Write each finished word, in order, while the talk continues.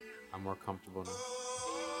I'm more comfortable now.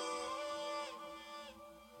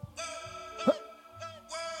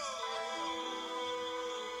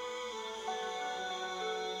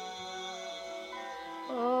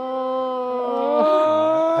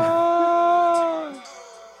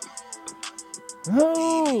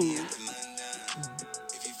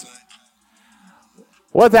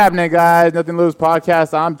 What's happening, guys? Nothing to Lose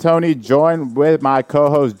podcast. I'm Tony, joined with my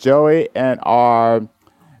co-host Joey and our,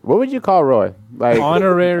 what would you call Roy? Like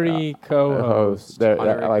honorary co-host. I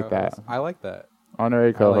like that. I like that.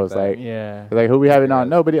 Honorary co-host. that. Yeah. Like who we having on?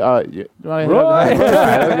 Nobody. You want to Roy.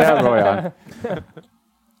 Let's have Roy on.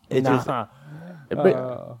 It just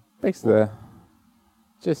makes the.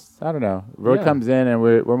 Just I don't know. Roy comes in and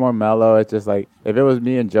we're more mellow. It's just like if it was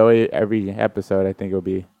me and Joey every episode, I think it would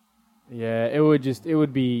be. Yeah, it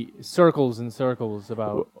would be circles and circles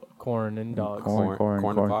about corn and dogs.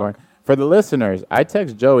 Corn. For the listeners, I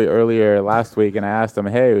texted Joey earlier last week and I asked him,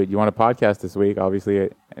 "Hey, you want a podcast this week?" Obviously,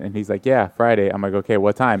 and he's like, "Yeah, Friday." I'm like, "Okay,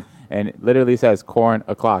 what time?" And it literally says corn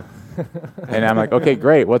o'clock. And I'm like, "Okay,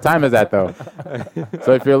 great. What time is that though?"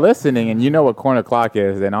 So if you're listening and you know what corn o'clock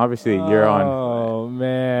is, then obviously you're on. Oh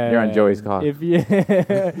man, you're on Joey's clock. If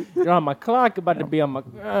you're on my clock, about to be on my.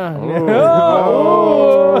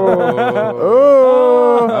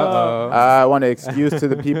 I want to excuse to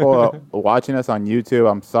the people watching us on YouTube.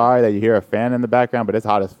 I'm sorry that you hear a fan in the background, but it's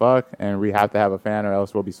hot as fuck, and we have to have a fan or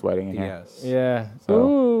else we'll be sweating in here. Yes. Yeah.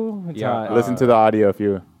 So, it's hot. Listen to the audio if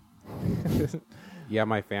you. Yeah,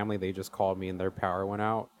 my family, they just called me and their power went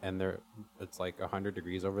out and it's like 100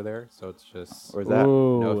 degrees over there. So it's just Where's that?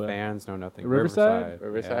 no fans, no nothing. Riverside?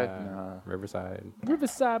 Riverside? Yeah, No. Riverside.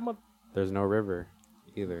 Riverside. There's no river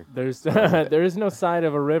either. There's there is no side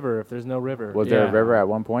of a river if there's no river. Was there a river at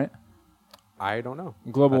one point? I don't know.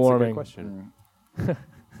 Global That's warming. A good question.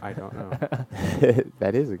 I don't know.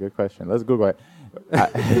 That is a good question. Let's Google it.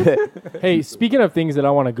 Hey, speaking of things that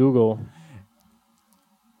I want to Google.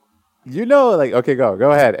 You know, like, okay, go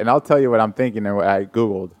ahead, and I'll tell you what I'm thinking and what I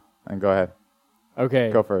Googled. And go ahead. Okay.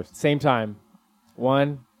 Go first. Same time.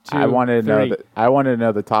 1, 2, I wanted to 3. know. I wanted to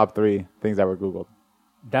know the top 3 things that were Googled,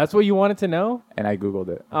 That's what you wanted to know? and I Googled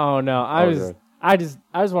it. Oh no, I just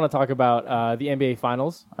want to talk about the NBA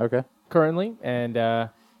Finals Okay. currently, and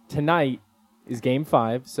tonight is Game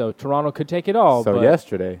 5, so Toronto could take it all. So but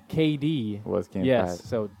yesterday KD was Game 5. Yes,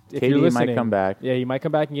 so if KD you're listening, might come back. Yeah, he might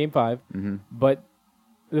come back in Game 5. Mm-hmm. But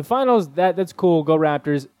the finals, that's cool. Go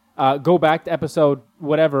Raptors. Go back to episode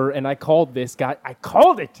whatever, and I called this guy. I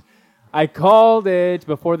called it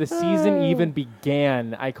before the season even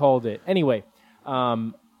began. I called it. Anyway,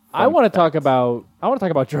 I want to talk about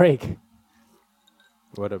Drake.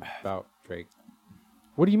 What about Drake?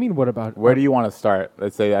 What do you mean? What about Where do you want to start?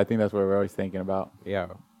 Let's say I think that's what we're always thinking about. Yeah.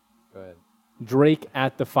 Go ahead. Drake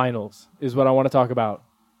at the finals is what I want to talk about.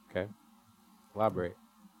 Okay. Elaborate.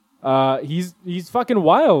 He's fucking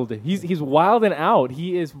wild. He's wild and out.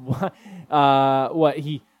 He is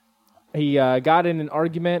he got in an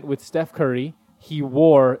argument with Steph Curry. He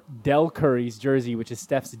wore Del Curry's jersey, which is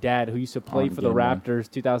Steph's dad, who used to play for the Raptors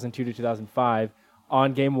 2002 to 2005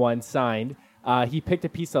 on Game 1, signed. He picked a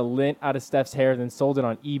piece of lint out of Steph's hair, then sold it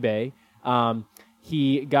on eBay.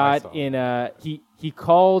 He got in he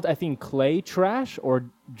called, I think, Clay trash or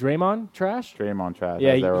Draymond trash. Draymond trash.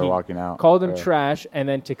 Yeah, as they were walking out. Called him trash, and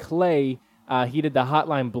then to Clay, he did the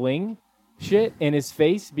Hotline Bling shit in his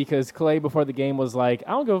face because Clay before the game was like,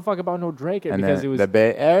 "I don't give a fuck about no Drake," and because it was the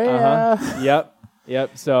Bay Area.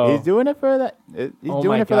 Yep. So he's doing it for that. He's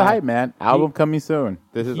doing it for the hype, man. Album coming soon.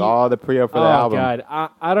 This is all the pre-op for the album. Oh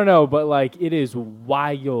God, I don't know, but like it is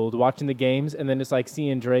wild watching the games, and then it's like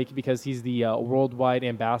seeing Drake because he's the worldwide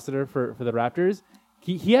ambassador for the Raptors.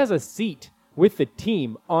 He has a seat with the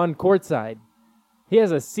team on courtside. He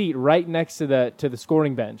has a seat right next to the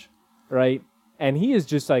scoring bench, right? And he is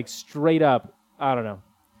just like straight up. I don't know.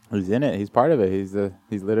 He's in it. He's part of it. He's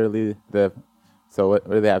literally the. So what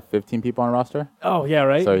do they have? 15 people on roster. Oh yeah,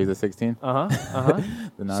 right. So he's a 16. The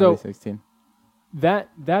non 16.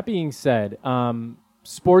 That being said,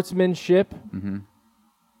 sportsmanship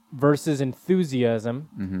versus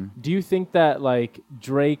enthusiasm. Do you think that like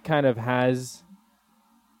Drake kind of has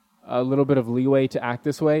a little bit of leeway to act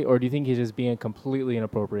this way, or do you think he's just being completely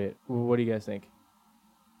inappropriate? What do you guys think?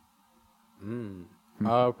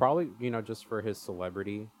 Probably, just for his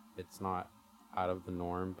celebrity, it's not out of the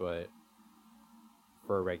norm, but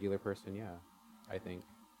for a regular person, yeah, I think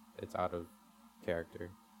it's out of character.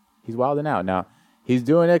 He's wilding out. Now, he's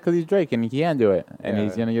doing it because he's Drake, and he can do it, and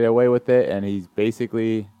he's going to get away with it, and he's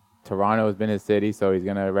basically, Toronto has been his city, so he's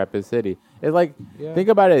going to rep his city. It's like, think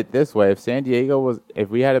about it this way. If San Diego if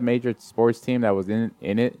we had a major sports team that was in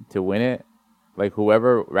it to win it, like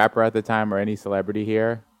whoever rapper at the time or any celebrity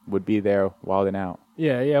here would be there wilding out.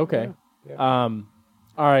 Yeah, okay. Yeah. All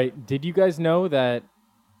right. Did you guys know that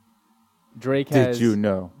Drake has Did you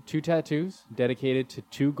know? 2 tattoos dedicated to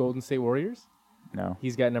 2 Golden State Warriors? No.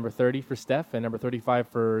 He's got number 30 for Steph and number 35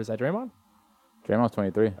 for, is that Draymond? Draymond's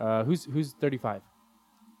 23. Who's 35?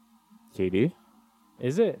 KD?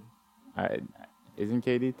 Is it? Isn't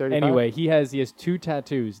KD 35? Anyway, he has 2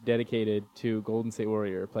 tattoos dedicated to Golden State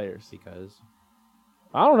Warrior players. Because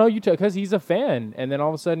I don't know, because he's a fan, and then all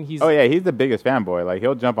of a sudden he's. Oh yeah, he's the biggest fanboy. Like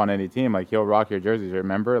he'll jump on any team. Like he'll rock your jerseys.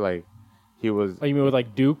 Remember, like he was. Oh, you mean with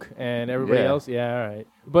like Duke and everybody Yeah. else? Yeah, all right.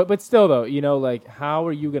 But still though, like how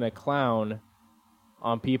are you gonna clown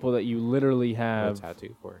on people that you literally a have?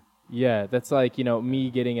 tattoo for. Yeah, that's like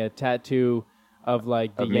me getting a tattoo of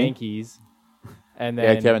like the Of me? Yankees, and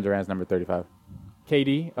Yeah, then Kevin Durant's number 35.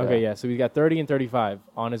 KD. Okay, Yeah. yeah. So he's got 30 and 35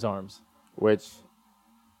 on his arms. Which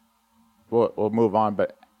we'll move on,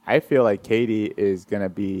 but I feel like KD is gonna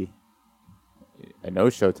be a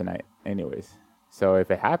no-show tonight, anyways. So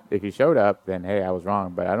if he showed up, then hey, I was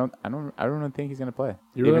wrong. But I don't think he's gonna play.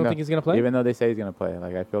 You really don't think he's gonna play? Even though they say he's gonna play,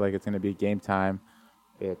 like I feel like it's gonna be game time.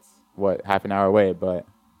 It's half an hour away, but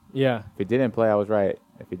Yeah. if he didn't play, I was right.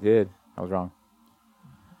 If he did, I was wrong.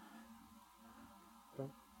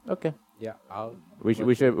 Okay. Yeah,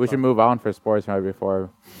 We should move on for sports right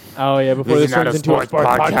before. Oh yeah. Before this turns into a sports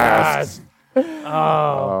podcast.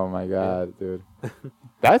 Oh my god, dude!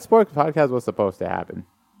 That sports podcast was supposed to happen.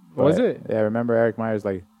 Was But, it? Yeah, remember Eric Myers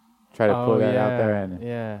tried to pull that out there, and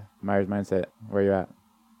yeah. Myers mindset. Where you at?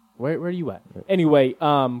 Where are you at? Anyway,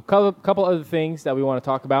 couple other things that we want to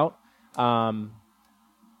talk about.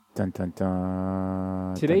 Dun, dun,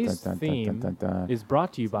 dun, Today's dun, dun, dun, theme dun, dun, dun. is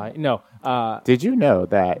brought to you by Did you know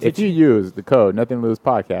that if you use the code Nothing Lose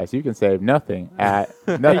Podcast, you can save nothing at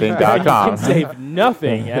nothing.com? You can save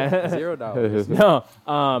nothing. $0.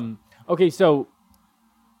 No. Okay, so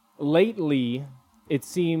lately it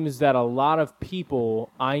seems that a lot of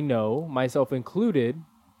people I know, myself included,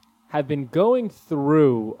 have been going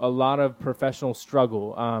through a lot of professional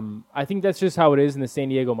struggle. I think that's just how it is in the San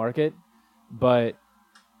Diego market, but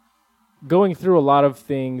going through a lot of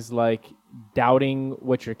things like doubting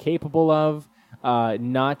what you're capable of,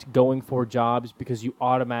 not going for jobs because you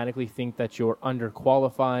automatically think that you're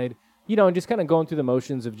underqualified, and just kind of going through the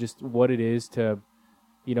motions of just what it is to,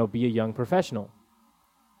 be a young professional.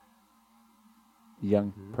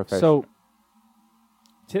 Young professional. So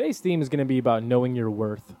today's theme is going to be about knowing your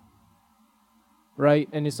worth, right?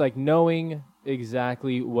 And it's like knowing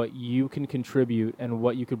exactly what you can contribute and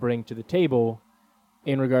what you could bring to the table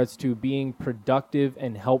in regards to being productive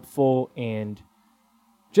and helpful and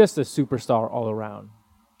just a superstar all around.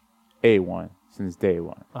 A1 since day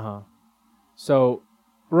one. So,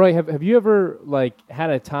 Roy, have you ever had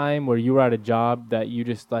a time where you were at a job that you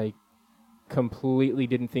just completely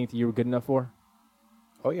didn't think that you were good enough for?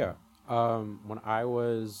 Oh yeah. When I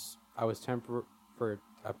was for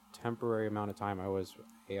a temporary amount of time, I was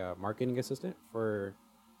a marketing assistant for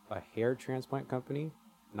a hair transplant company,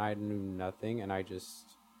 and I knew nothing, and I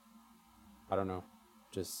don't know,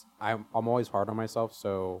 I'm always hard on myself,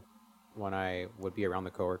 so when I would be around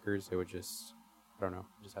the coworkers, it would just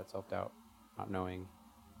had self-doubt, not knowing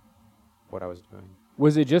what I was doing.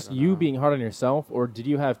 Was it just you being hard on yourself, or did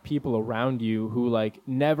you have people around you who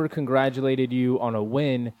never congratulated you on a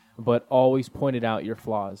win, but always pointed out your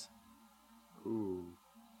flaws? Ooh.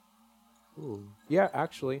 Yeah,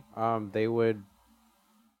 actually, they would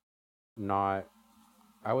not.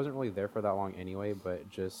 I wasn't really there for that long anyway, but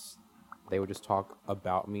they would just talk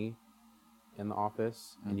about me in the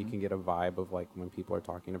office, and you can get a vibe of when people are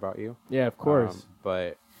talking about you. Yeah, of course.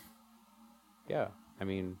 But yeah, I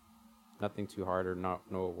mean, nothing too hard or no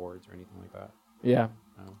awards or anything like that. Yeah.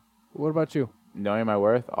 No. What about you? Knowing my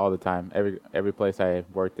worth all the time. Every place I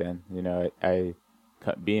worked in, I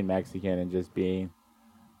being Mexican and just being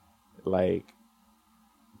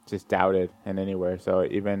just doubted in anywhere. So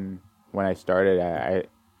even when I started,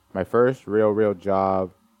 my first real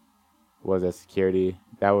job was as security.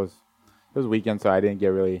 It was weekend, so I didn't get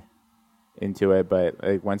really into it.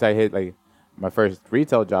 But once I hit my first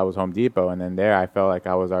retail job was Home Depot, and then there I felt like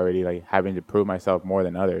I was already having to prove myself more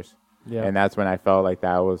than others. Yeah. And that's when I felt like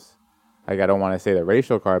that was I don't want to say the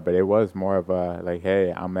racial card, but it was more of a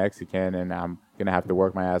hey, I'm Mexican and I'm gonna have to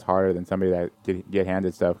work my ass harder than somebody that could get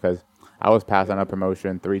handed stuff, because I was passed on a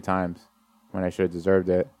promotion 3 times when I should have deserved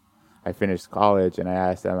it. I finished college and I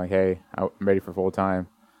asked them hey, I'm ready for full time.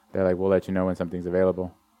 They're we'll let you know when something's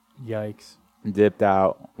available. Yikes. Dipped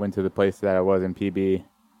out, went to the place that I was in PB.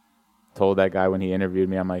 Told that guy when he interviewed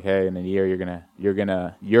me, I'm hey, in a year you're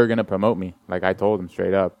gonna promote me. I told him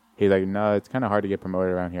straight up. He's like, no, it's kind of hard to get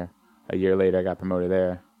promoted around here. A year later, I got promoted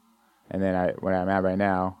there. And then where I'm at right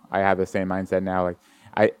now, I have the same mindset now. Like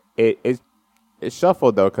it's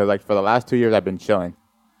shuffled though, because like for the last 2 years I've been chilling,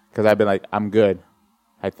 because I've been like, I'm good.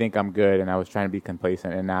 I think I'm good, and I was trying to be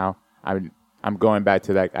complacent, and now I'm going back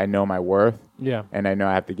to like, I know my worth, and I know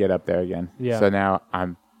I have to get up there again. Yeah. So now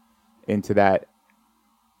I'm into that.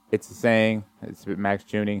 It's the saying, it's Max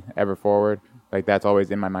tuning, ever forward. Like that's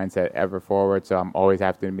always in my mindset, ever forward. So I'm always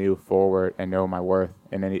have to move forward and know my worth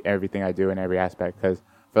in everything I do in every aspect. Because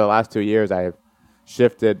for the last 2 years, I've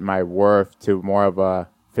shifted my worth to more of a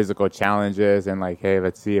physical challenges and like, hey,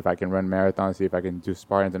 let's see if I can run marathons, see if I can do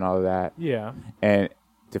Spartans and all of that. Yeah. And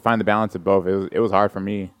to find the balance of both, it was hard for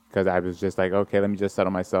me because I was just like, okay, let me just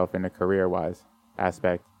settle myself in a career-wise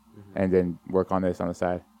aspect and then work on this on the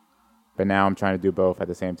side. But now I'm trying to do both at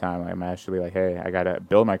the same time. I'm actually like, hey, I got to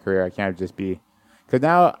build my career. I can't just be... Because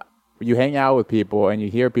now you hang out with people and you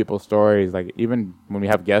hear people's stories. Like even when we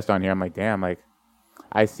have guests on here, I'm like, damn, like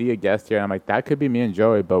I see a guest here and I'm like, that could be me and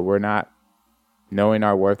Joey, but we're not knowing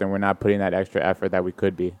our worth and we're not putting that extra effort that we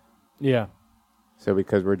could be. Yeah. So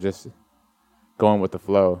because we're just going with the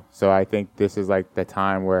flow. So I think this is like the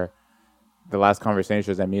time where the last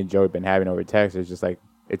conversations that me and Joey have been having over text is just like,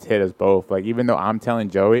 it's hit us both. Like even though I'm telling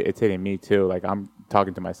Joey, it's hitting me too. Like I'm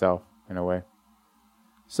talking to myself in a way.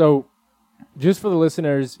 So just for the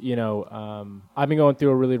listeners, you know, I've been going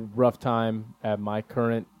through a really rough time at my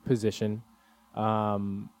current position. I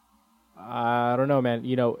don't know, man.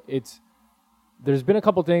 You know, there's been a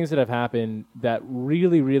couple things that have happened that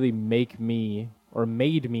really, really made me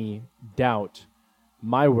doubt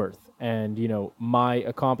my worth and, you know, my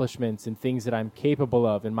accomplishments and things that I'm capable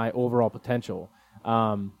of and my overall potential.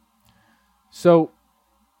 So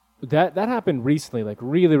that happened recently, like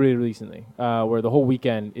really, really recently, where the whole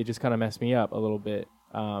weekend, it just kind of messed me up a little bit.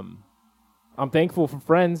 I'm thankful for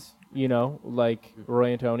friends, you know, like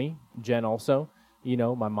Roy and Tony, Jen also, you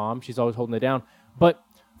know, my mom, she's always holding it down. But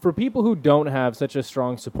for people who don't have such a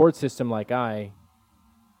strong support system like can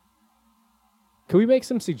we make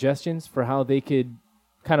some suggestions for how they could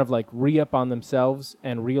kind of like re-up on themselves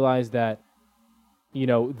and realize that, you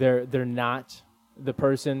know, they're not the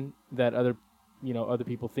person that other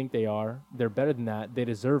people think they are. They're better than that. They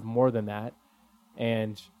deserve more than that.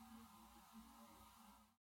 And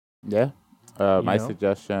yeah, my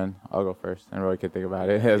suggestion, I'll go first, and Roy can think about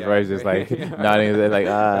it. Roy's just like nodding his head, like,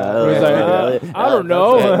 I don't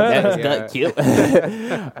know. That's not cute.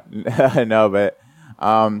 No, but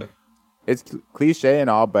it's cliche and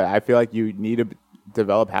all, but I feel like you need to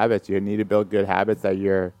develop habits. You need to build good habits that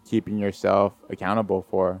you're keeping yourself accountable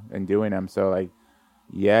for and doing them. So like,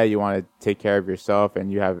 yeah, you want to take care of yourself,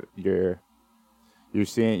 and you're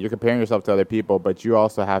comparing yourself to other people, but you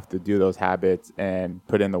also have to do those habits and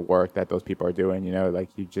put in the work that those people are doing. You know, like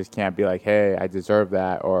you just can't be like, hey, I deserve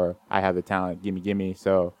that, or I have the talent, gimme.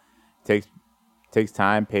 So it takes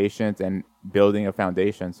time, patience, and building a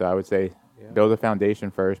foundation. So I would say build a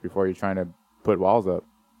foundation first before you're trying to put walls up.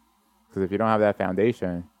 Because if you don't have that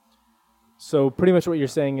foundation... So pretty much what you're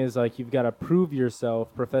saying is like you've got to prove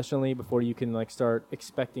yourself professionally before you can like start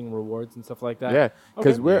expecting rewards and stuff like that. Yeah,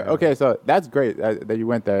 because so that's great that you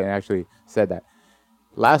went there and actually said that.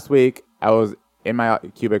 Last week I was in my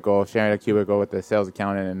cubicle, sharing a cubicle with a sales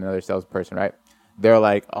accountant and another salesperson, right? They're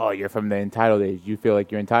like, oh, you're from the entitled age. You feel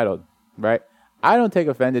like you're entitled, right? I don't take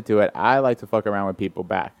offended to it. I like to fuck around with people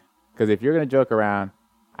back. Because if you're going to joke around,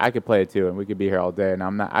 I could play it too, and we could be here all day, and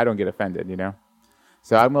I don't get offended, you know?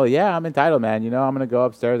 So I'm like, yeah, I'm entitled, man. You know, I'm going to go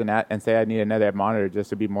upstairs and say I need another monitor just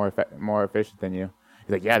to be more efficient than you. He's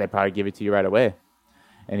like, yeah, they probably give it to you right away.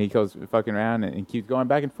 And he goes fucking around and keeps going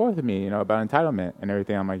back and forth with me, you know, about entitlement and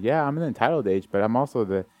everything. I'm like, yeah, I'm in the entitled age, but I'm also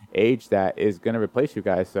the age that is going to replace you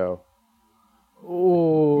guys. So,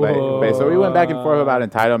 so we went back and forth about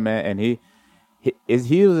entitlement, and he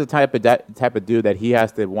was the type of dude that he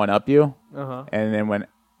has to one-up you. Uh-huh. And then when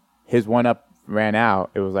his one-up ran out,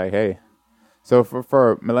 it was like, hey. So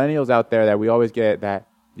for millennials out there that we always get that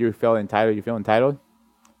you feel entitled,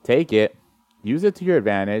 take it, use it to your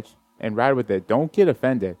advantage, and ride with it. Don't get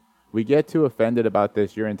offended. We get too offended about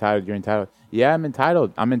this. You're entitled. Yeah, I'm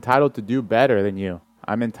entitled. I'm entitled to do better than you.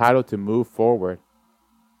 I'm entitled to move forward.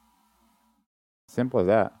 Simple as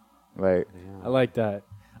that. Like, I like that.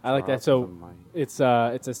 So it's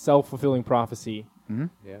a self-fulfilling prophecy. Mm-hmm.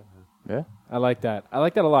 Yeah. I like that. I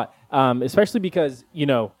like that a lot. Especially because, you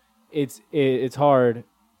know, it's hard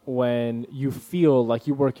when you feel like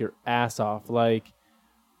you work your ass off. Like,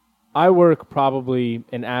 I work probably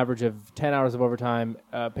an average of 10 hours of overtime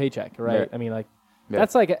paycheck, right? Yeah. I mean, like,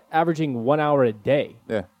 that's like averaging 1 hour a day.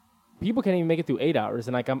 Yeah. people can't even make it through 8 hours,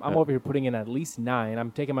 and like I'm over here putting in at least 9.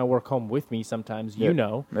 I'm taking my work home with me sometimes. You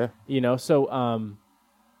know. So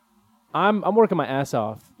I'm working my ass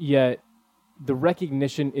off, yet the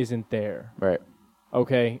recognition isn't there. Right.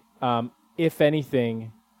 Okay. If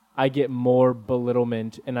anything, I get more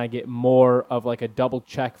belittlement and I get more of like a double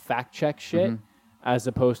check, fact check shit, as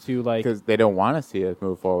opposed to like because they don't want to see us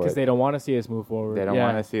move forward. Because they don't want to see us move forward. They don't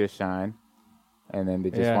want to see us shine, and then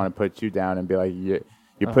they just want to put you down and be like,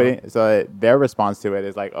 you're putting. So their response to it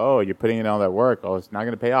is like, oh, you're putting in all that work. Oh, it's not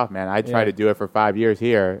going to pay off, man. I tried to do it for 5 years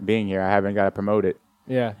here, being here. I haven't got promoted.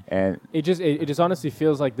 Yeah, and it just honestly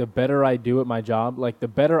feels like the better I do at my job, like the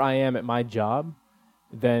better I am at my job,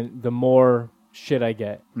 then the more shit I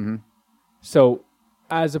get. Mm-hmm. So,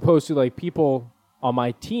 as opposed to like people on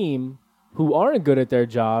my team who aren't good at their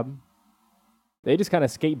job, they just kind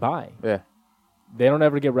of skate by. Yeah, they don't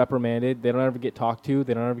ever get reprimanded. They don't ever get talked to.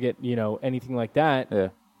 They don't ever get anything like that. Yeah.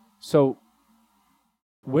 So,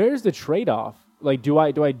 where's the trade-off? Like, do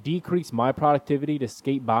I decrease my productivity to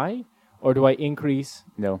skate by? Or do I increase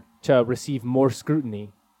to receive more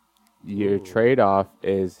scrutiny? Your trade-off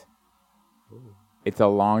is it's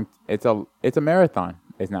a marathon.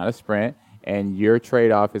 It's not a sprint, and your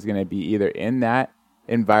trade-off is going to be either in that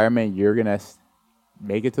environment you're going to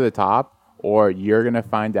make it to the top, or you're going to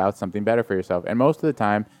find out something better for yourself. And most of the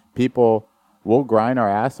time, people will grind our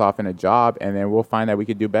ass off in a job, and then we'll find that we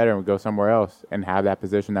could do better and we'll go somewhere else and have that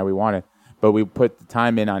position that we wanted. But we put the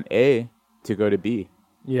time in on A to go to B.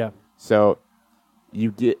 Yeah. So you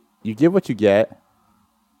get what you get.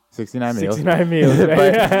 69 meals. 69 meals.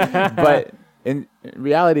 Right? but in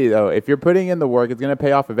reality, though, if you're putting in the work, it's going to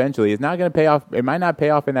pay off eventually. It's not going to pay off. It might not pay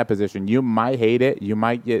off in that position. You might hate it. You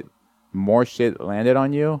might get more shit landed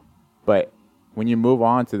on you. But when you move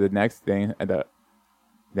on to the next thing, the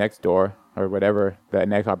next door or whatever the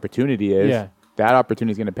next opportunity is, that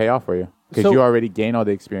opportunity is going to pay off for you because you already gain all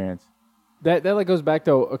the experience. That like goes back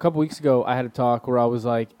to a couple weeks ago. I had a talk where I was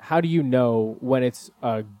like, "How do you know when it's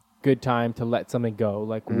a good time to let something go?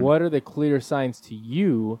 Like, what are the clear signs to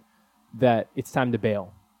you that it's time to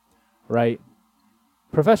bail?" Right?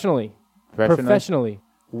 Professionally.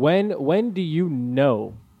 When do you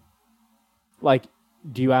know? Like,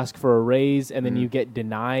 do you ask for a raise and then you get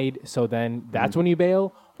denied? So then that's when you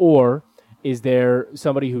bail, or is there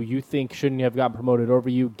somebody who you think shouldn't have gotten promoted over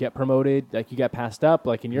you get promoted, like you got passed up,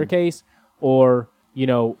 like in your case? Or,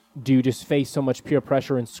 do you just face so much peer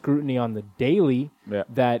pressure and scrutiny on the daily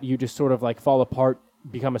that you just sort of like fall apart,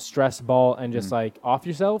 become a stress ball, and just like off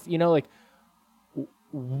yourself? Like,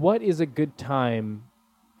 what is a good time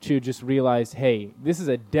to just realize, hey, this is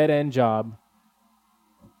a dead-end job.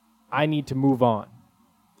 I need to move on.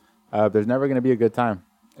 There's never going to be a good time.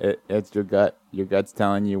 It's your gut. Your gut's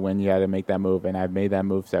telling you when you got to make that move. And I've made that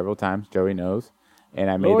move several times. Joey knows. And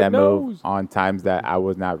I made that move on times that I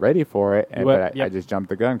was not ready for it. I just jumped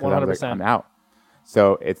the gun because I was like, I'm out.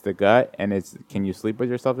 So it's the gut, and it's can you sleep with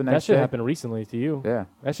yourself the next day? That should happen recently to you. Yeah.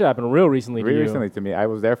 That should happen real recently to you. Recently to me. I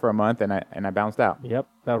was there for a month, and I bounced out. Yep.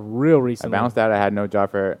 That real recently. I bounced out. I had no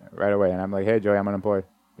job for right away. And I'm like, hey, Joey, I'm unemployed.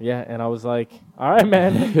 Yeah, and I was like, all right,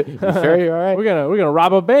 man. You sure you're all right? We're gonna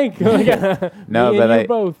rob a bank. No, but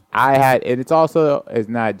both. I had it's also it's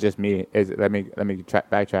not just me. Let me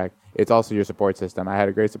backtrack. It's also your support system. I had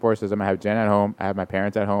a great support system. I have Jen at home. I have my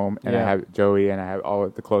parents at home, and I have Joey, and I have all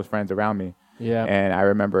of the close friends around me. Yeah. And I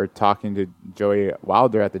remember talking to Joey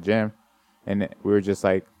Wilder at the gym, and we were just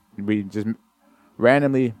like, we just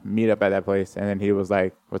randomly meet up at that place, and then he was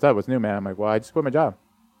like, "What's up? What's new, man?" I'm like, "Well, I just quit my job."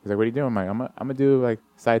 He's like, "What are you doing?" I'm like, I'm gonna do like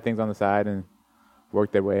side things on the side and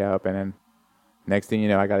work their way up. And then next thing you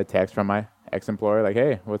know, I got a text from my ex-employer like,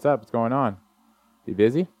 "Hey, what's up? What's going on? You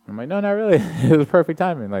busy?" I'm like, "No, not really." It was perfect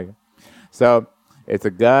timing. Like, so it's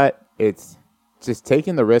a gut. It's just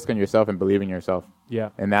taking the risk on yourself and believing in yourself. Yeah.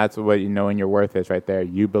 And that's what knowing your worth is right there.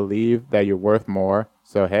 You believe that you're worth more.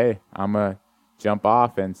 So hey, I'm gonna jump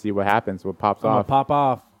off and see what happens. What pops off? Pop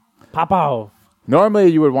off. Normally,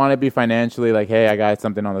 you would want to be financially like, hey, I got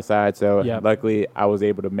something on the side. So luckily, I was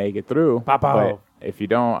able to make it through. But if you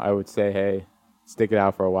don't, I would say, hey, stick it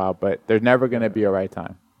out for a while. But there's never going to be a right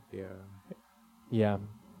time. Yeah.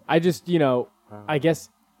 I just, I guess.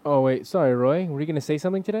 Oh, wait. Sorry, Roy. Were you going to say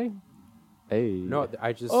something today? Hey. No,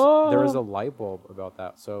 I just, there was a light bulb about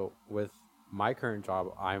that. So with my current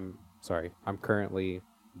job, I'm currently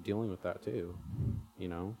dealing with that too.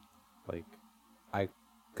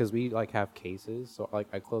 Because we have cases, so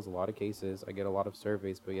I close a lot of cases. I get a lot of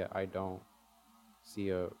surveys, but yet I don't see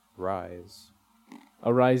a rise.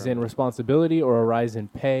 A rise in responsibility, or a rise in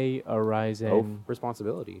pay, a rise in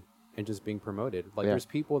responsibility, and just being promoted. There's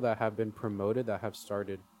people that have been promoted that have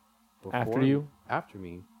started before after you, after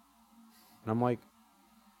me, And I'm like,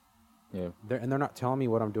 Yeah. they're not telling me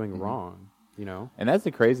what I'm doing wrong, you know? And that's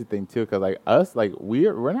the crazy thing too, because like us, like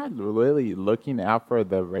we're not really looking out for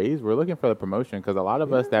the raise. We're looking for the promotion, because a lot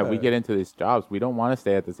of us that we Yeah. get into these jobs, we don't want to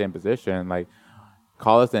stay at the same position. Like,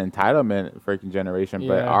 call us the entitlement freaking generation,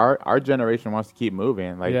 but Yeah. our generation wants to keep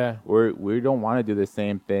moving. Like, Yeah. we don't want to do the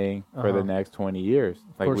same thing for the next 20 years.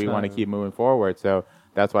 Like, course we want to not. keep moving forward. So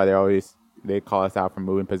that's why they call us out for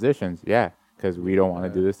moving positions. Yeah, because we don't want to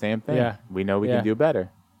do the same thing. Yeah. We know we Yeah. can do better.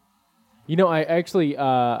 You know, I actually, this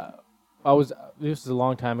was a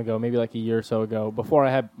long time ago, maybe like a year or so ago, before I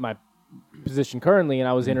had my position currently, and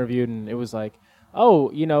I was interviewed, and it was like,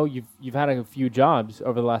 oh, you know, you've had a few jobs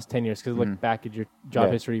over the last 10 years, because look back at your job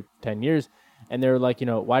Yeah. history, 10 years, and they're like, you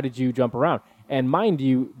know, why did you jump around? And mind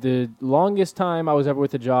you, the longest time I was ever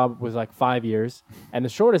with a job was like 5 years, and the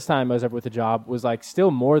shortest time I was ever with a job was like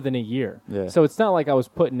still more than a year. Yeah. So it's not like I was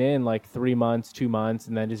putting in like 3 months, 2 months,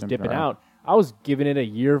 and then just Jumping dipping around. out. I was giving it a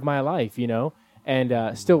year of my life, you know,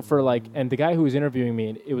 and still for like, and the guy who was interviewing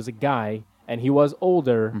me, it was a guy, and he was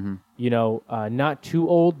older, you know, not too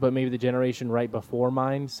old, but maybe the generation right before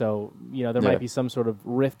mine. So, you know, there Yeah. might be some sort of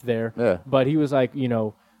rift there. Yeah. But he was like, you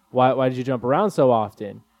know, why did you jump around so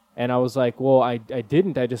often? And I was like, well, I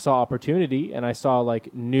didn't. I just saw opportunity, and I saw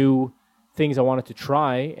like new things I wanted to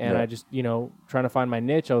try, and Yeah. I just, you know, trying to find my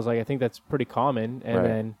niche. I was like, I think that's pretty common. And Right.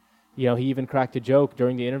 then, you know, he even cracked a joke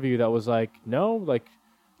during the interview that was like, no, like,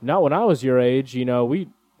 not when I was your age. You know, we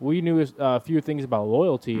knew a few things about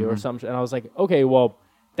loyalty or something. And I was like, okay, well,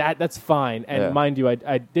 that's fine. And Yeah. mind you,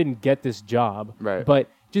 I didn't get this job. Right. But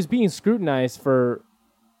just being scrutinized for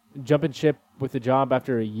jumping ship with a job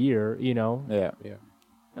after a year, you know, Yeah. Yeah.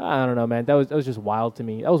 I don't know, man. That was just wild to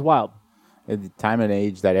me. That was wild. At the time and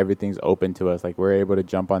age that everything's open to us, like we're able to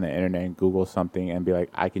jump on the internet and Google something and be like,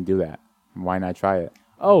 I can do that. Why not try it?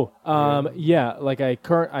 Oh, yeah. Like I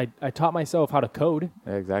taught myself how to code,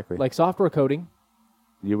 Yeah, exactly. like software coding.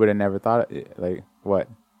 You would have never thought it, like what?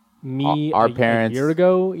 Me, Our a parents- year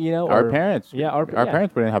ago, you know, Our or- parents. Yeah, Our yeah.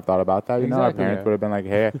 parents wouldn't have thought about that. You know, our Exactly. parents Yeah. would have been like,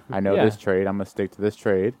 hey, I know Yeah. this trade. I'm gonna stick to this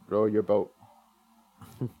trade. Row your boat.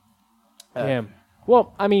 Damn.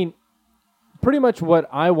 Well, I mean, pretty much what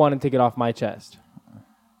I wanted to get off my chest.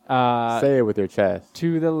 Say it with your chest.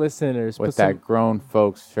 To the listeners, With that grown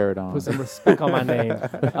folks shirt on. put some respect on my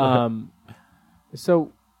name.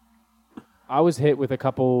 So I was hit with a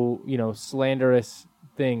couple, you know, slanderous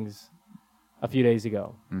things a few days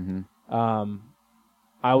ago. Mm-hmm.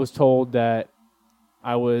 I was told that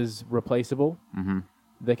I was replaceable. Mm-hmm.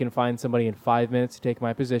 They can find somebody in 5 minutes to take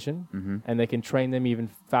my position, Mm-hmm. and they can train them even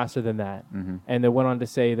faster than that. Mm-hmm. And they went on to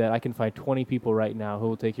say that I can find 20 people right now who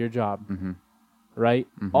will take your job. Mm-hmm. Right?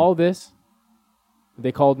 Mhm. All this,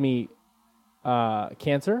 they called me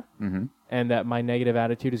cancer, Mm-hmm. and that my negative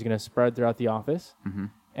attitude is going to spread throughout the office. Mm-hmm.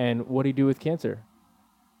 And what do you do with cancer?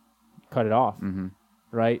 Cut it off. Mm-hmm.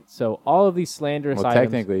 Right? So all of these slanderous Well, items.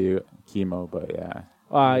 technically, you chemo, but yeah.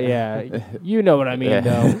 Yeah, you know what I mean,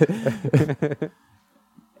 though.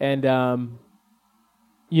 And,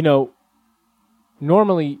 you know,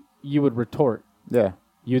 normally you would retort. Yeah.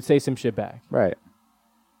 You'd say some shit back. Right.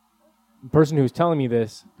 The person who was telling me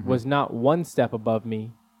this Mm-hmm. was not 1 step above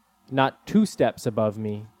me, not 2 steps above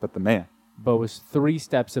me, But the man. but was 3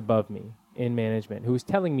 steps above me in management, who was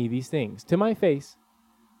telling me these things to my face,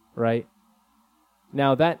 right?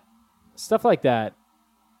 Now, that stuff like that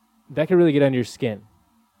can really get under your skin.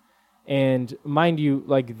 And mind you,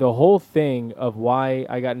 like the whole thing of why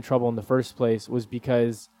I got in trouble in the first place was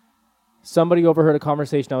because somebody overheard a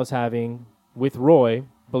conversation I was having with Roy,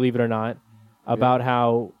 believe it or not, about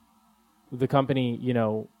how the company, you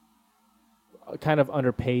know, kind of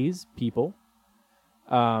underpays people,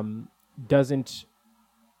 doesn't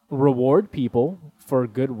reward people for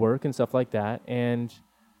good work and stuff like that, and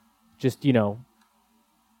just, you know,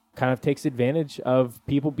 kind of takes advantage of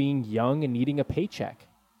people being young and needing a paycheck.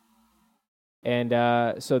 And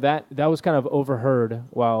so that was kind of overheard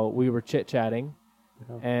while we were chit-chatting,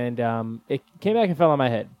 and it came back and fell on my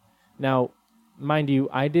head. Now, mind you,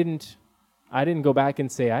 I didn't go back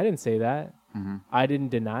and say I didn't say that. Mm-hmm. I didn't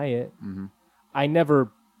deny it. Mm-hmm. I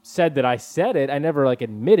never said that I said it. I never like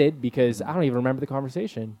admitted, because I don't even remember the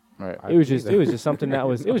conversation. Right. It was just something that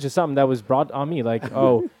was brought on me, like,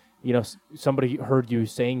 oh, you know, somebody heard you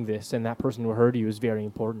saying this, and that person who heard you is very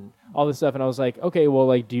important. All this stuff, and I was like, okay, well,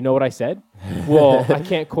 like, do you know what I said? Well, I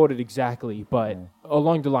can't quote it exactly, but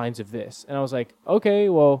along the lines of this. And I was like, okay,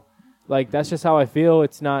 well, like, that's just how I feel.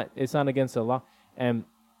 It's not against the law. And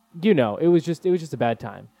you know, it was just a bad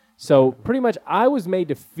time. So pretty much, I was made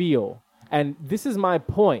to feel, and this is my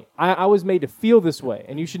point. I was made to feel this way,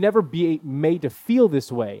 and you should never be made to feel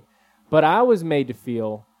this way. But I was made to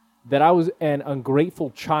feel that I was an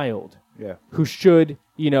ungrateful child Yeah. who should,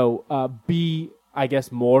 be, I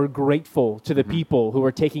guess, more grateful to the people who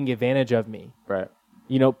are taking advantage of me. Right.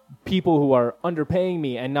 People who are underpaying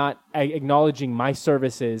me and not acknowledging my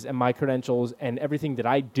services and my credentials and everything that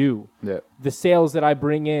I do. Yeah. The sales that I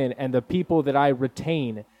bring in and the people that I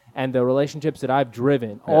retain and the relationships that I've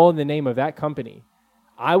driven, all in the name of that company.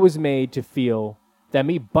 I was made to feel that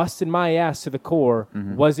me busting my ass to the core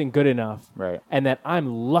wasn't good enough. Right. And that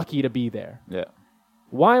I'm lucky to be there. Yeah.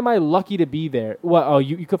 Why am I lucky to be there? Well,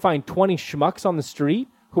 you could find 20 schmucks on the street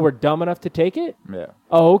who are dumb enough to take it? Yeah.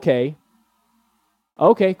 Oh, okay.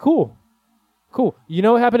 Okay, cool. Cool. You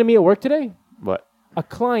know what happened to me at work today? What? A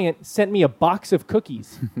client sent me a box of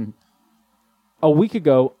cookies. A week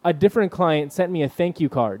ago, a different client sent me a thank you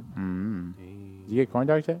card. Did you get corn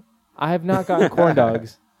dogs yet? I have not gotten corn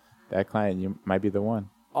dogs. That client, you might be the one.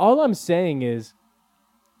 All I'm saying is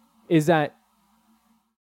that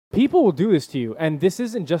people will do this to you, and this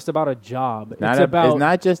isn't just about a job. It's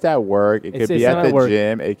not just at work. It could be at the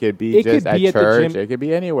gym. It could be just at church. It could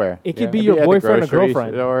be anywhere. It could be your boyfriend or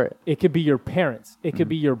girlfriend. Or it could be your parents. It could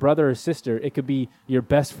be your brother or sister. It could be your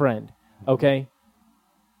best friend. Okay?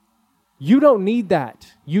 You don't need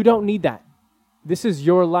that. You don't need that. This is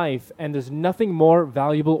your life, and there's nothing more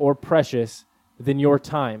valuable or precious than your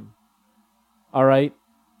time. All right?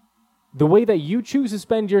 The way that you choose to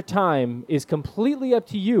spend your time is completely up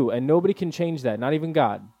to you, and nobody can change that, not even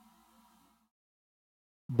God.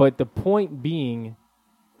 But the point being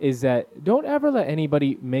is that don't ever let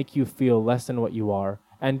anybody make you feel less than what you are,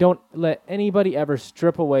 and don't let anybody ever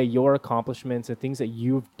strip away your accomplishments and things that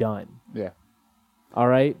you've done. Yeah. All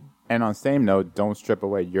right? And on the same note, don't strip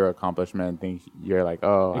away your accomplishment and think you're like,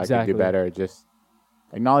 oh, Exactly. I could do better. Just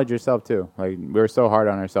acknowledge yourself, too. Like, we're so hard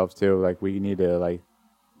on ourselves, too. Like, we need to, like,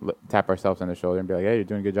 tap ourselves on the shoulder and be like, hey, you're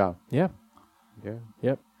doing a good job. Yeah. Yeah.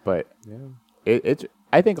 Yep. But Yeah. it's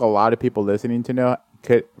I think a lot of people listening to know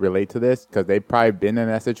could relate to this because they've probably been in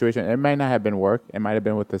that situation. It might not have been work. It might have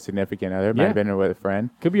been with a significant other. It might have been with a friend.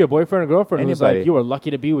 Could be a boyfriend or girlfriend who's Anybody. like, you were lucky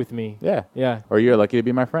to be with me. Yeah. Yeah. Or you're lucky to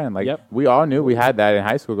be my friend. Like, we all knew we had that in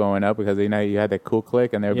high school growing up because, you had that cool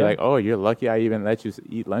clique and they would be like, oh, you're lucky I even let you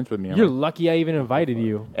eat lunch with me. You're lucky I even invited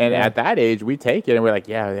you. And at that age, we take it and we're like,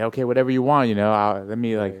 yeah, okay, whatever you want, let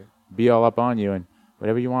me, be all up on you and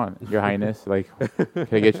whatever you want, Your Highness. Like, can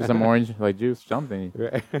I get you some orange, juice, something?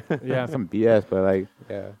 Yeah. Some BS, but,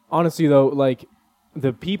 Yeah. Honestly, though,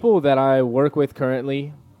 the people that I work with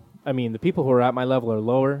currently, the people who are at my level or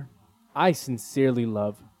lower, I sincerely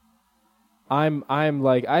love. I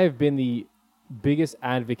have been the biggest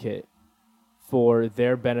advocate for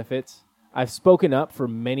their benefits. I've spoken up for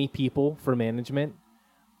many people for management.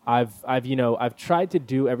 I've tried to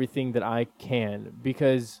do everything that I can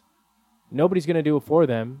because nobody's going to do it for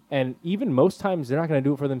them, and even most times they're not going to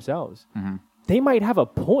do it for themselves. Mm-hmm. They might have a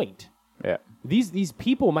point. Yeah. These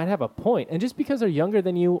people might have a point, and just because they're younger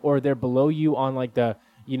than you or they're below you on the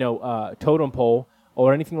totem pole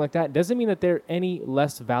or anything like that doesn't mean that they're any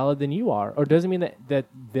less valid than you are, or doesn't mean that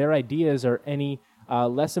their ideas are any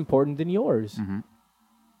less important than yours.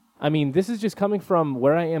 Mm-hmm. This is just coming from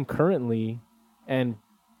where I am currently and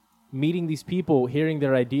meeting these people, hearing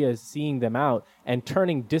their ideas, seeing them out, and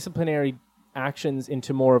turning disciplinary actions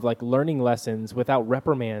into more of learning lessons without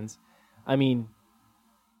reprimands.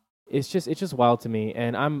 It's just wild to me.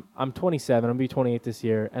 And I'm 27. I'm gonna be 28 this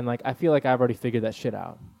year, and I feel like I've already figured that shit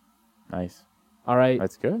out. Nice. All right.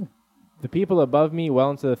 That's good. The people above me, well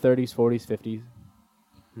into the 30s, 40s, 50s,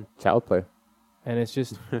 Child play. and it's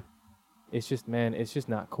just, man, it's just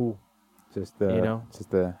not cool. Just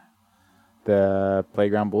the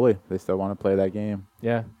playground bully. They still want to play that game.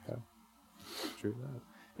 Yeah. True that.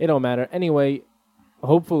 It don't matter. Anyway,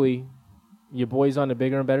 hopefully, your boy's on to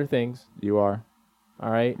bigger and better things. You are. All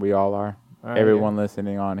right. We all are. All right. Everyone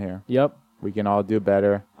listening on here. Yep. We can all do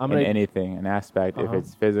better in anything, an aspect. If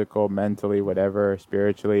it's physical, mentally, whatever,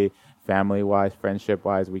 spiritually, family-wise,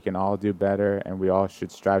 friendship-wise, we can all do better, and we all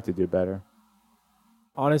should strive to do better.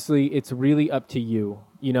 Honestly, it's really up to you.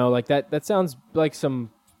 That sounds like some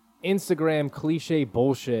Instagram cliche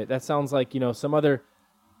bullshit. That sounds like, some other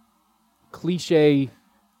cliche.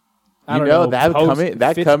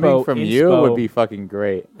 That coming from you would be fucking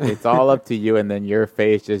great. It's all up to you, and then your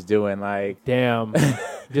face just doing damn,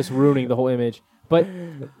 just ruining the whole image. But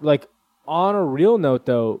on a real note,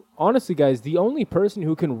 though, honestly, guys, the only person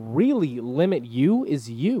who can really limit you is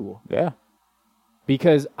you. Yeah.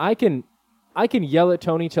 Because I can yell at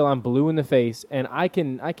Tony till I'm blue in the face, and I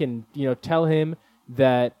can tell him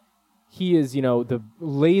that he is the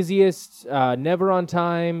laziest, never on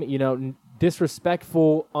time,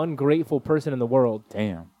 disrespectful, ungrateful person in the world.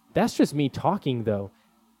 Damn. That's just me talking, though.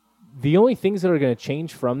 the only things that are going to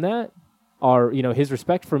change from that are, his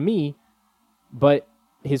respect for me, but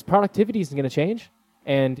his productivity isn't going to change.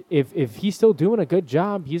 And if he's still doing a good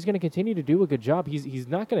job, he's going to continue to do a good job. He's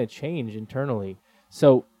not going to change internally.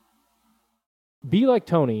 So be like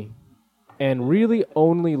Tony and really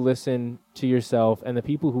only listen to yourself and the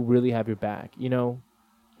people who really have your back,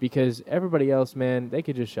 because everybody else, man, they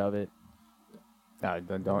could just shove it. No,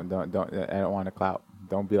 don't. I don't want to clout.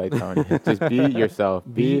 Don't be like Tony. Just be yourself.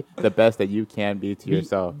 Be the best that you can be to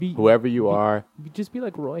yourself. Whoever you are. Just be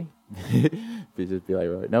like Roy. Just be like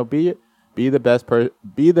Roy. No, be the best.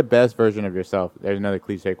 Be the best version of yourself. There's another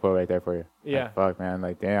cliche quote right there for you. Yeah. Like, fuck, man.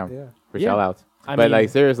 Like, damn. Yeah. For shout-outs. I But mean, like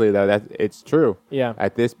seriously though, it's true. Yeah.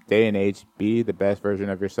 At this day and age, be the best version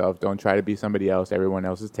of yourself. Don't try to be somebody else. Everyone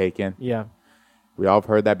else is taken. Yeah. We all have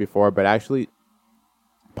heard that before, but actually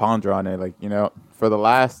ponder on it. Like, for the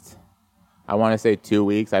last, I want to say 2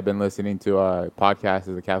 weeks, I've been listening to a podcast,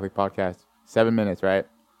 as a Catholic podcast. 7 minutes, right?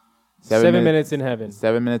 7 minutes in heaven.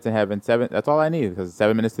 7 minutes in heaven. That's all I need because it's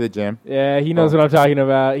 7 minutes to the gym. Yeah, he knows what I'm talking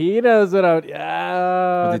about. He knows what I'm.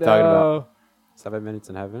 Yeah. What's he talking about? 7 minutes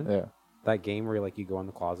in heaven. Yeah. That game where you go in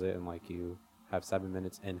the closet and you have 7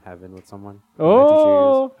 minutes in heaven with someone.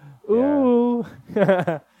 Oh. Yeah.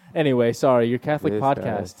 Ooh. Anyway, sorry, your Catholic This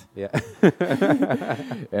podcast. Yeah.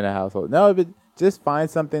 In a household. No, but just find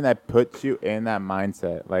something that puts you in that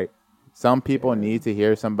mindset. Like, some people need to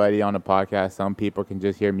hear somebody on a podcast. Some people can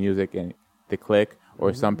just hear music and to click.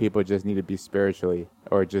 Or some people just need to be spiritually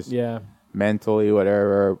or just mentally,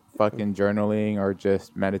 whatever, fucking journaling or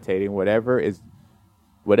just meditating.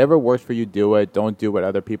 Whatever works for you, do it. Don't do what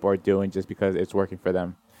other people are doing just because it's working for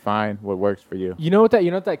them. Find what works for you. You know what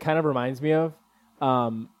that kind of reminds me of?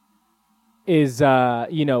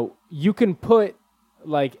 You can put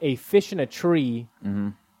a fish in a tree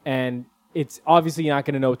and it's obviously not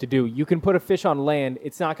going to know what to do. You can put a fish on land,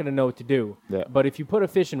 it's not going to know what to do. Yeah. But if you put a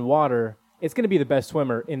fish in water, it's going to be the best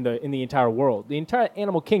swimmer in the entire world, the entire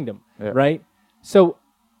animal kingdom, right? So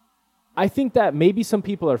I think that maybe some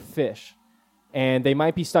people are fish and they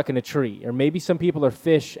might be stuck in a tree, or maybe some people are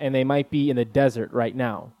fish and they might be in the desert right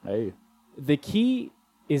now. Hey. The key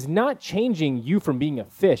is not changing you from being a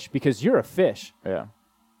fish, because you're a fish. Yeah.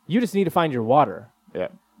 You just need to find your water. Yeah.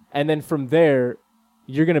 And then from there,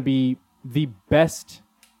 you're going to be the best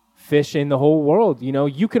fish in the whole world.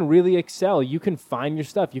 You can really excel. You can find your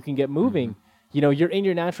stuff. You can get moving. You're in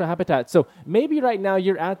your natural habitat. So maybe right now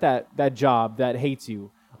you're at that job that hates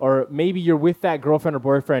you. Or maybe you're with that girlfriend or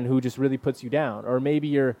boyfriend who just really puts you down. Or maybe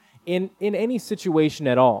you're in any situation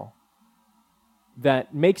at all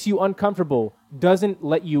that makes you uncomfortable, doesn't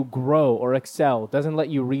let you grow or excel, doesn't let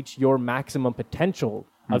you reach your maximum potential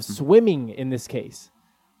of swimming in this case,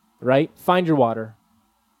 right? Find your water.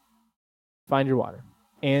 Find your water.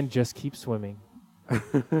 And just keep swimming.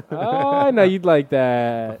 Oh, I know you'd like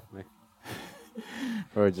that.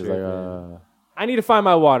 Or just I need to find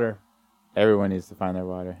my water. everyone needs to find their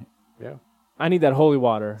water. Yeah. I need that holy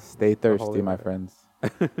water. Stay thirsty, holy my water. friends.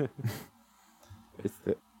 It's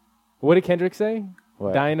the, What did Kendrick say?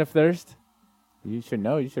 what? Dying of thirst? You should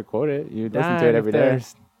know. You should quote it. You listen to Dying it of every day.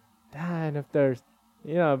 thirst. Dying of thirst.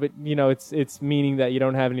 But it's meaning that you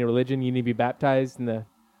don't have any religion. You need to be baptized in the.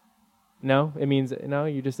 No, it means no.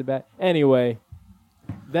 You're just a bat. Anyway,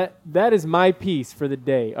 that is my piece for the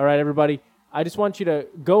day. All right, everybody. I just want you to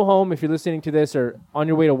go home if you're listening to this, or on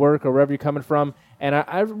your way to work, or wherever you're coming from, and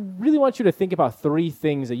I really want you to think about 3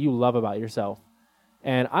 things that you love about yourself.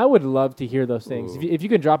 And I would love to hear those things. If you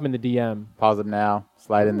can drop them in the DM. Pause it now.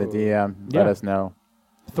 Slide in the DM. Let us know.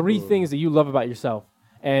 3 things that you love about yourself,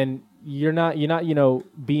 and you're not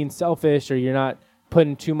being selfish, or you're not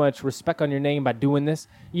putting too much respect on your name by doing this.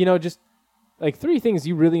 Just like 3 things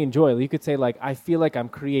you really enjoy. You could say, like, I feel like I'm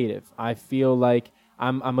creative. I feel like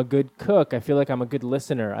I'm a good cook. I feel like I'm a good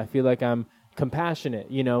listener. I feel like I'm compassionate.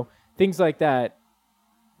 Things like that.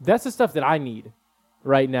 That's the stuff that I need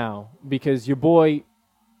right now, because your boy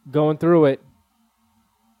going through it,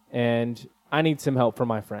 and I need some help from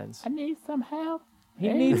my friends. I need some help.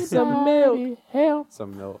 He needs some milk. Help.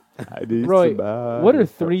 Some milk. I need Roy, some what are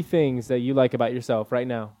 3 things that you like about yourself right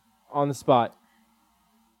now, on the spot?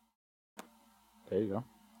 There you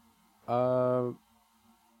go.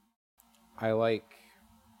 I like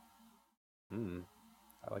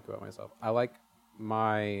about myself. I like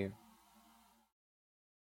my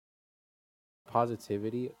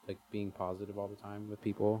positivity, like being positive all the time with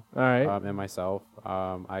people. All right. And myself.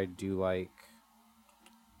 I do like.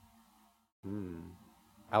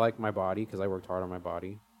 I like my body because I worked hard on my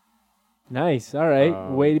body. Nice. All right.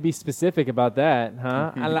 Way to be specific about that,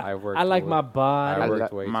 huh? I like my body. I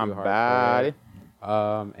worked way my too hard body. for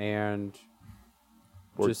it. And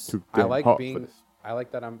just I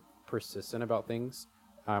like that I'm persistent about things.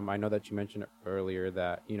 I know that you mentioned earlier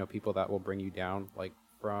that people that will bring you down. Like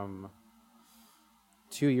from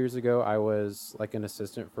 2 years ago, I was like an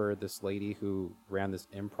assistant for this lady who ran this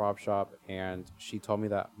improv shop, and she told me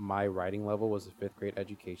that my writing level was a 5th grade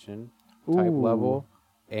education type level,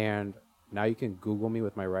 and now you can Google me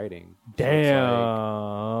with my writing.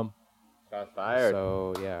 Damn. Shots fired.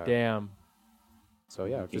 So yeah. Damn. So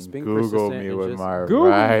yeah, just being Google persistent me and with just my Google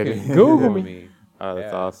writing. Google me. Oh,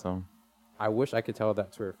 that's awesome. I wish I could tell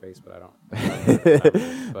that to her face, but I don't.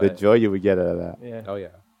 The joy you would get out of that. Yeah. Oh yeah.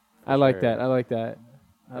 I like that. I like that.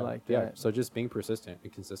 Yeah. So just being persistent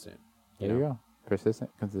and consistent. There you go. Persistent,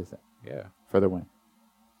 consistent. Yeah. For the win.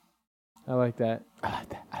 I like that. I like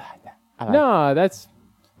that. No, that's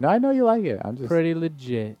No, I know you like it. I'm just pretty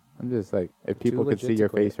legit. I'm just like, if people could see your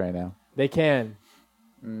face right now. They can.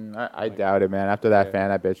 I doubt it, man. After that fan,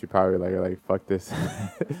 I bet you probably like fuck this.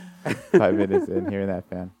 5 minutes in hearing that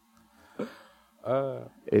fan.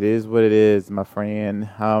 It is what it is, my friend.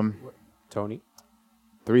 Tony,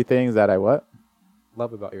 3 things that I what?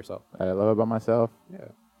 love about yourself. That I love about myself. Yeah.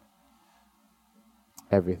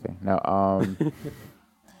 Everything. No,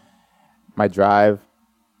 my drive,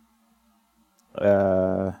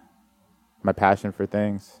 my passion for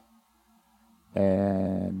things,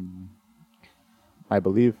 and my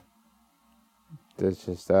belief. That's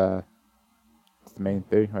just it's the main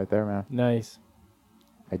thing right there, man. Nice.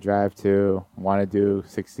 I drive to want to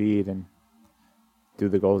succeed and do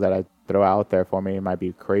the goals that I throw out there for me. It might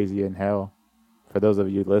be crazy in hell. For those of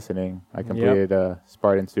you listening, I completed a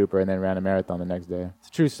Spartan Super and then ran a marathon the next day. It's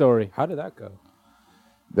a true story. How did that go?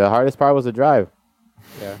 The hardest part was the drive.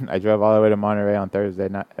 Yeah. I drove all the way to Monterey on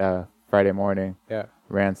Friday morning. Yeah.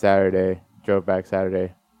 Ran Saturday, drove back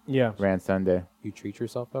Saturday, Yeah. ran Sunday. You treat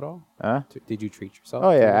yourself at all? Huh? Did you treat yourself?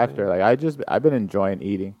 Oh yeah, to after I've been enjoying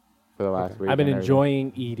eating for the last week. I've been and everything.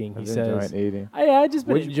 enjoying eating, he I've says. been enjoying eating. I just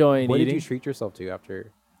been enjoying What eating. did you treat yourself to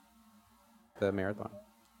after the marathon?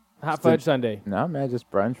 Hot fudge sundae. No, man,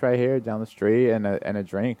 just brunch right here down the street and a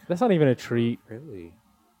drink. That's not even a treat. Really?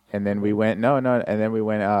 And then we went and then we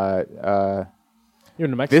went You're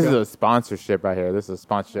in New Mexico. this is a sponsorship right here. This is a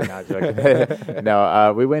sponsorship, not joking.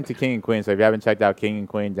 No, we went to King and Queen. So if you haven't checked out King and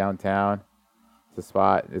Queen downtown, it's a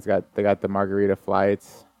spot. They got the margarita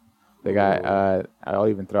flights. They got I'll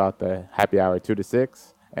even throw out the happy hour 2 to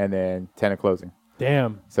 6 and then 10 to closing.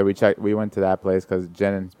 Damn. So we went to that place because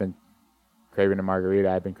Jenn's been craving a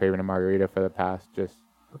margarita. I've been craving a margarita for the past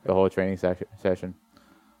the whole training session.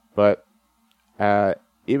 But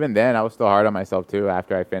even then, I was still hard on myself too.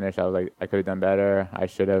 After I finished, I was like, I could have done better. I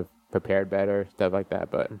should have prepared better, stuff like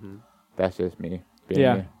that. But that's just me.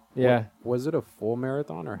 Being me. Yeah. Was it a full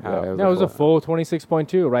marathon or half? Yeah, No, it was a full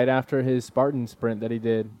 26.2 right after his Spartan sprint that he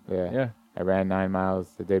did. Yeah. I ran 9 miles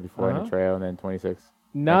the day before in the trail and then 26.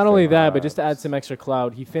 Not only that, but just to add some extra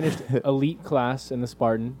clout, he finished elite class in the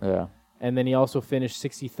Spartan. Yeah. And then he also finished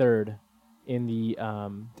 63rd in the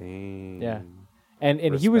Dang. Yeah. And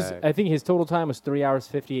he was, I think his total time was 3 hours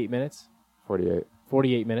 58 minutes.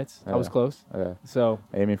 48 minutes. Yeah. I was close. Yeah. So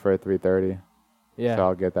aiming for a 3:30. yeah. So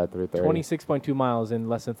I'll get that 3:30. 26.2 miles in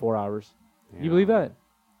less than 4 hours. Yeah. You believe that?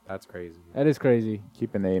 That's crazy. That is crazy.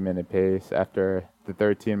 Keeping the 8-minute pace after the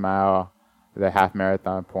 13-mile, the half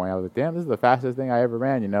marathon point. I was like, damn, this is the fastest thing I ever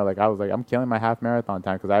ran. I was like, I'm killing my half marathon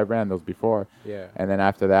time because I ran those before. Yeah. And then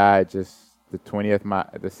after that, just the 20th mile,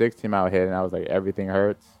 the 16-mile hit, and I was like, everything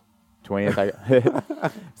hurts.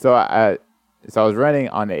 20th, so I was running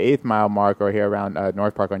on the 8th mile mark or here around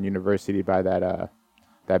North Park on University by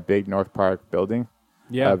that big North Park building.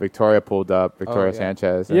 Yeah. Victoria pulled up, Victoria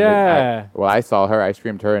Sanchez. And Yeah. I saw her. I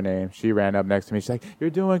screamed her name. She ran up next to me. She's like, "You're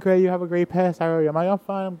doing great. You have a great pass." I'm like, "I'm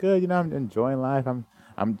fine. I'm good. I'm enjoying life.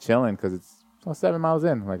 I'm chilling because it's 7 miles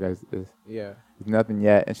in. Like, it's Yeah. nothing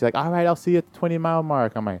yet." And she's like, "All right, I'll see you at the 20-mile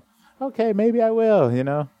mark." I'm like, "Okay, maybe I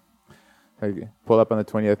will." Like, pull up on the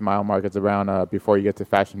 20th mile mark. It's around before you get to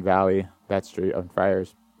Fashion Valley, that street on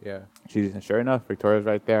Friars. Yeah. Sure enough, Victoria's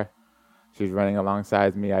right there. She's running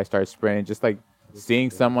alongside me. I start sprinting, just like seeing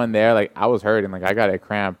someone there. Like, I was hurting. Like, I got a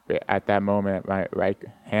cramp at that moment. My right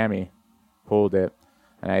hammy pulled it,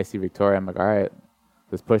 and I see Victoria. I'm like, all right,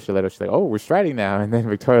 let's push a little. She's like, oh, we're striding now. And then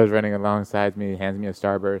Victoria's running alongside me, hands me a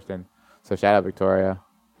Starburst, and so shout out Victoria.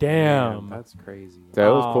 Damn. That's crazy.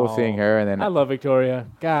 So it was cool seeing her, and then I love Victoria.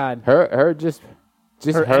 God. her just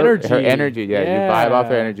Her energy. Her energy, yeah. You vibe off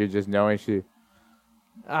her Yeah. energy, just knowing she.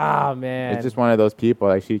 Ah, man. It's just one of those people.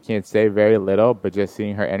 Like, she can't say very little, but just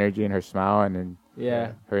seeing her energy and her smile and then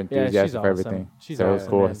Yeah. her Yeah, enthusiasm she's for awesome. everything. She's So it was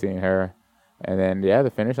awesome, cool man. seeing her. And then the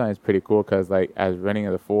finish line is pretty cool because, like, as running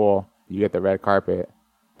in the full, you get the red carpet.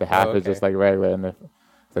 The half is just like regular, and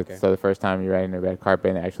Okay. So the first time you're riding the red carpet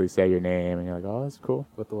and they actually say your name, and you're like, oh, that's cool.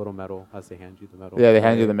 With the little medal as they hand you the medal. Yeah, they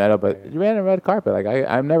hand you the medal, but you ran a red carpet. Like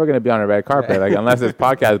I'm never gonna be on a red carpet, like unless this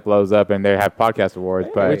podcast blows up and they have podcast awards.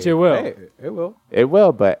 But Which it will. Hey, it will. It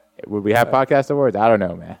will. But would we have podcast awards? I don't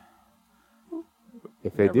know, man.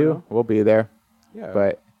 If they never do, know. we'll be there. Yeah.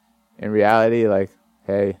 But in reality, like,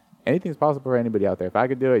 hey, anything's possible for anybody out there. If I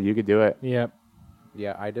could do it, you could do it. Yep.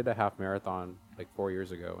 Yeah, I did a half marathon like 4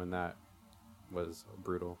 years ago, and that was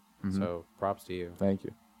brutal. Mm-hmm. So props to you. Thank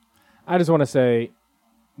you. I just want to say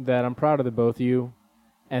that I'm proud of the both of you,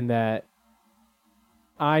 and that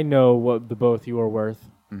I know what the both of you are worth.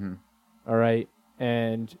 Mm-hmm. All right,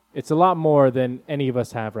 and it's a lot more than any of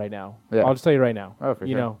us have right now. Yeah. I'll just tell you right now. Oh, for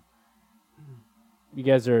You sure. know, you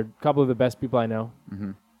guys are a couple of the best people I know,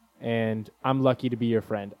 Mm-hmm. and I'm lucky to be your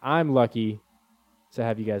friend. I'm lucky to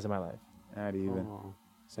have you guys in my life. Not even. Oh,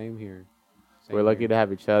 same here. We're lucky to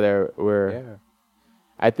have each other. Yeah.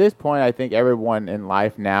 At this point, I think everyone in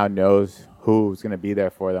life now knows who's going to be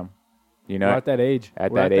there for them. You know, We're at that age.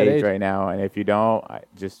 at We're that age right now. And if you don't,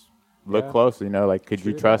 just look Yeah. close. You know, like, could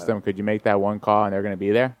you True trust that. them? Could you make that one call and they're going to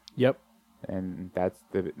be there? Yep. And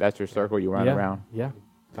that's your circle you run yeah. around. Yeah.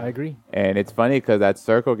 I agree. And it's funny because that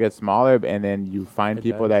circle gets smaller, and then you find It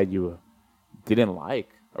people does. that you didn't like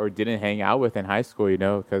or didn't hang out with in high school, you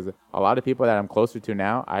know, because a lot of people that I'm closer to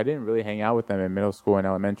now, I didn't really hang out with them in middle school and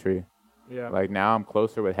elementary. Yeah. Like, now I'm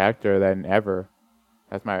closer with Hector than ever.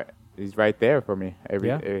 He's right there for me.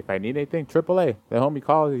 Yeah. If I need anything, AAA. The homie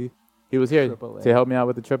called. He was here AAA. to help me out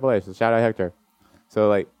with the AAA. So shout out Hector. So,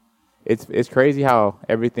 like, it's crazy how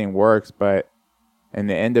everything works, but in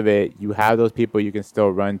the end of it, you have those people you can still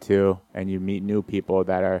run to, and you meet new people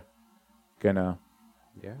that are gonna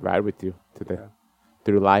Yeah. ride with you Yeah.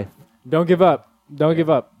 through life. Don't give up. Don't give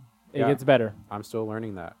up. It Yeah. gets better. I'm still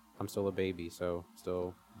learning that. I'm still a baby, so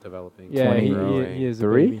still developing. Yeah, he- growing. he is a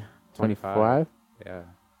 3? baby. 25? Yeah.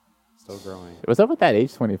 Still growing. What's up with that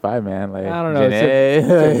age 25, man? Like, I don't know,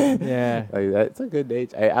 Janae, Yeah. like, that's a good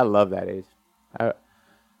age. I love that age.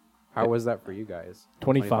 How was that for you guys?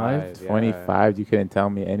 25? 25, you couldn't tell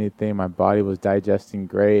me anything. My body was digesting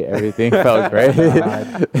great. Everything felt great.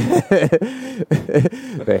 The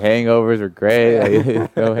hangovers were great.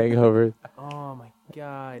 Like, no hangovers. Oh my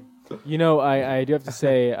god. You know, I do have to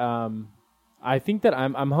say, I think that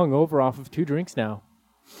I'm hungover off of 2 drinks now.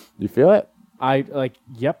 You feel it?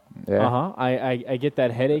 Yep. Yeah. Uh-huh. I get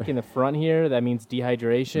that headache in the front here. That means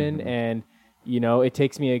dehydration. Mm-hmm. And, you know, it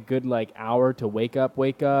takes me a good, hour to wake up.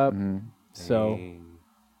 Mm-hmm. So, Dang.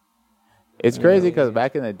 It's crazy because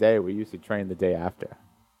back in the day, we used to train the day after.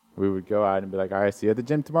 We would go out and be like, all right, see you at the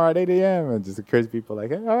gym tomorrow at 8 a.m. And just encourage people like,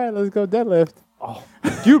 hey, all right, let's go deadlift. oh,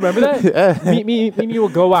 do you remember that? Yeah. me and you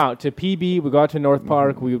would go out to PB. We go out to North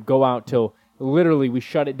Park. We would go out till literally we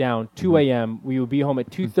shut it down 2 a.m. We would be home at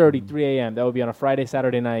 2:30, 3 a.m. That would be on a Friday,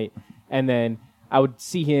 Saturday night. And then I would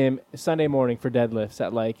see him Sunday morning for deadlifts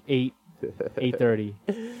at 8:30.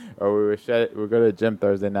 Or we would go to the gym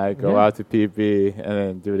Thursday night, go Yeah. out to PB, and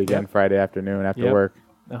then do it again Friday afternoon after Yep. work.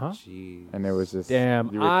 Uh-huh. Jeez. And it was just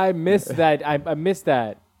Damn, you were- I missed that. I missed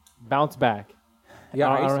that. Bounce back. Yeah,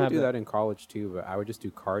 I I don't used to have do that. that in college too, but I would just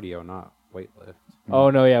do cardio, not weightlift. Oh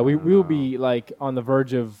no, yeah, we will be on the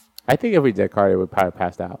verge of. I think if we did cardio, we'd probably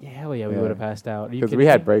passed out. Yeah, hell yeah, we Yeah. would have passed out. Are you Because kidding we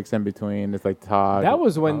had me? breaks in between. It's like talk. That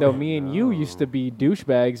was when though Oh, me and you used to be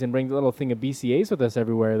douchebags and bring the little thing of BCAs with us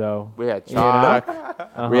everywhere though. We had You know? chalk.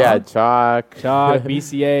 Uh-huh. We had chalk. chalk,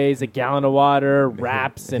 BCAs, a gallon of water,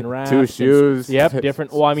 wraps and wraps. 2 and- shoes. Yep,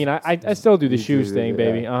 different. Well, I mean, I still do the You shoes do, thing,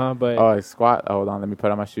 yeah. baby. But Oh, like squat. Oh, hold on. Let me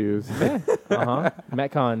put on my shoes.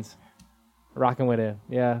 Metcons, rocking with it.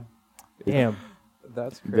 Yeah. Damn.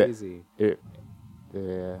 That's crazy.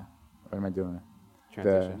 Yeah. What am I doing?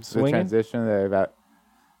 Transition. The Swinging? transition,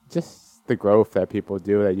 just the growth that people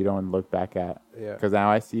do that you don't look back at. Yeah. Because now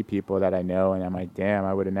I see people that I know, and I'm like, damn,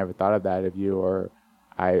 I would have never thought of that of you, or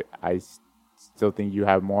still think you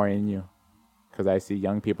have more in you. Because I see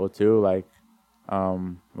young people too, like, what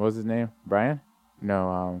was his name? Brian?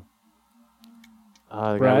 No, the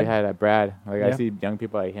guy we Brad? had at Brad. Like, I Yeah. see young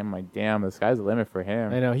people like him, like, damn, the sky's the limit for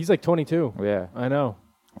him. I know he's like 22. Yeah. I know.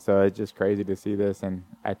 So it's just crazy to see this, and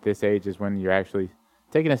at this age is when you're actually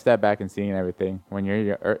taking a step back and seeing everything. When you're in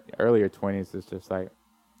your earlier 20s, it's just like,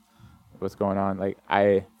 what's going on? Like,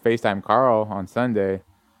 I FaceTime Carl on Sunday,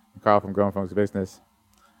 Carl from Grown Folks Business.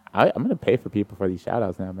 I'm going to pay for people for these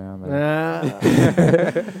shout-outs now, man. Like,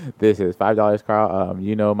 this is $5, Carl.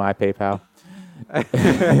 You know my PayPal.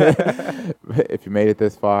 If you made it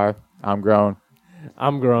this far, I'm grown.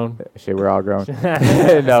 I'm grown. Shit, we're all grown.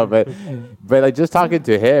 No, but like, just talking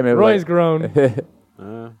to him, it was Roy's like, grown.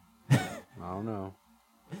 I don't know.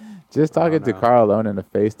 Just talking to no. Carl alone in the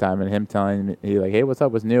FaceTime and him telling me, he like, hey, what's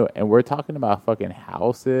up? What's new? And we're talking about fucking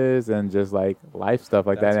houses and just like life stuff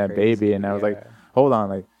like That's that and a crazy, baby. And I was like, yeah. hold on,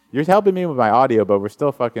 like you're helping me with my audio, but we're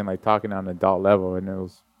still fucking like talking on an adult level. And it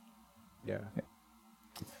was, Yeah.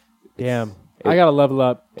 Damn. I gotta level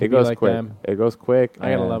up to it be goes like quick. them. It goes quick.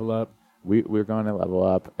 I gotta and level up. We're going to level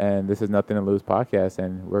up. And this is Nothing to Lose podcast.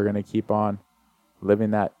 And we're going to keep on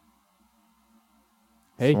living that,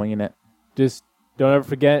 Hey, swinging it. just don't ever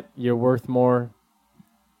forget you're worth more.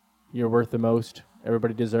 You're worth the most.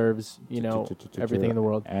 Everybody deserves, everything in the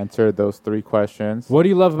world. Answer those 3 questions. What do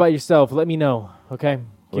you love about yourself? Let me know. Okay,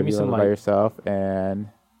 What give me do you some love about light. yourself. And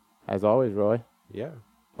as always, Roy. Yeah.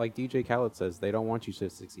 Like DJ Khaled says, they don't want you to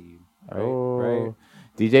succeed. Right? Oh, Right?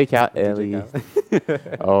 DJ DJ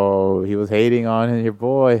Khaled. Oh, he was hating on your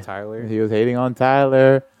boy. Tyler. He was hating on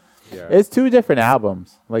Tyler. Yeah. It's 2 different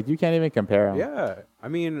albums. Like, you can't even compare them. Yeah. I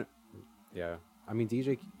mean,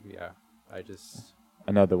 DJ, yeah. I just.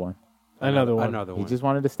 Another Another one. one. Another He one. just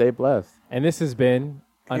wanted to stay blessed. And this has been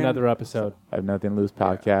another episode. Of Nothing to Lose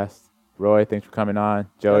Yeah. podcast. Roy, thanks for coming on.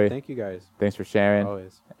 Joey, Yeah, thank you guys. thanks for sharing.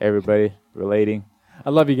 Always. Everybody relating. I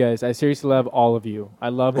love you guys. I seriously love all of you. I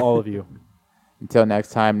love all of you. Until next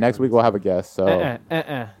time. Next week we'll have a guest, so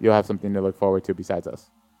Uh-uh. you'll have something to look forward to besides us.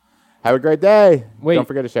 Have a great day. Wait. Don't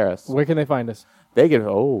forget to share us. Where can they find us? They can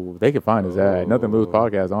find us at Nothing to Lose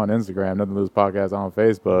Podcast on Instagram, Nothing to Lose Podcast on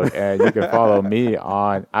Facebook, and you can follow me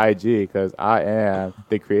on IG because I am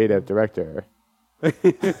the creative director.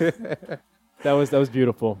 That was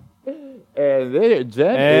beautiful. And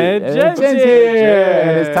Jen, And Jen's Jen's here. here.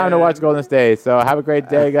 And it's time to watch Golden State. So have a great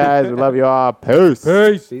day, guys. We love you all. Peace.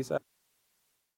 Peace out.